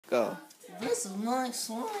Go. This is my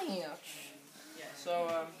switch.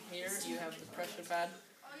 So here you have the pressure pad.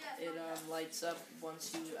 It lights up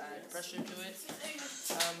once you add pressure to it.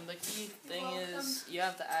 The key thing is you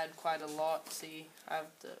have to add quite a lot. See, I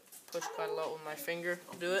have to push quite a lot with my finger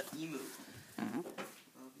to do it.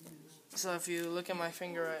 So if you look at my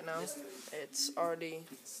finger right now, it's already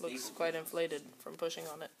looks quite inflated from pushing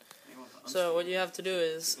on it. So what you have to do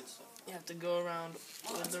is you have to go around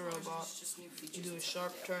with the robot. You do a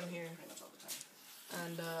sharp turn here,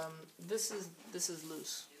 and this is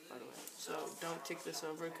loose, by the way. So don't kick this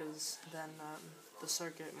over because then the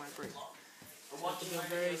circuit might break. You have to go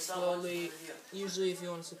very slowly. Usually, if you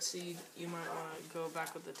want to succeed, you might want to go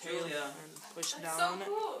back with the tail and push down on it,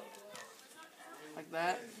 like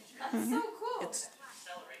that. That's so cool. It's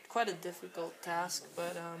quite a difficult task,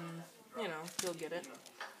 but you know, you'll get it.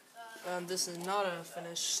 This is not a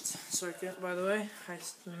finished circuit, by the way.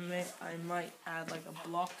 I might add like a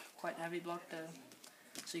block, quite heavy block,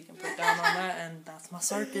 so you can put down on that, and that's my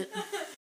circuit.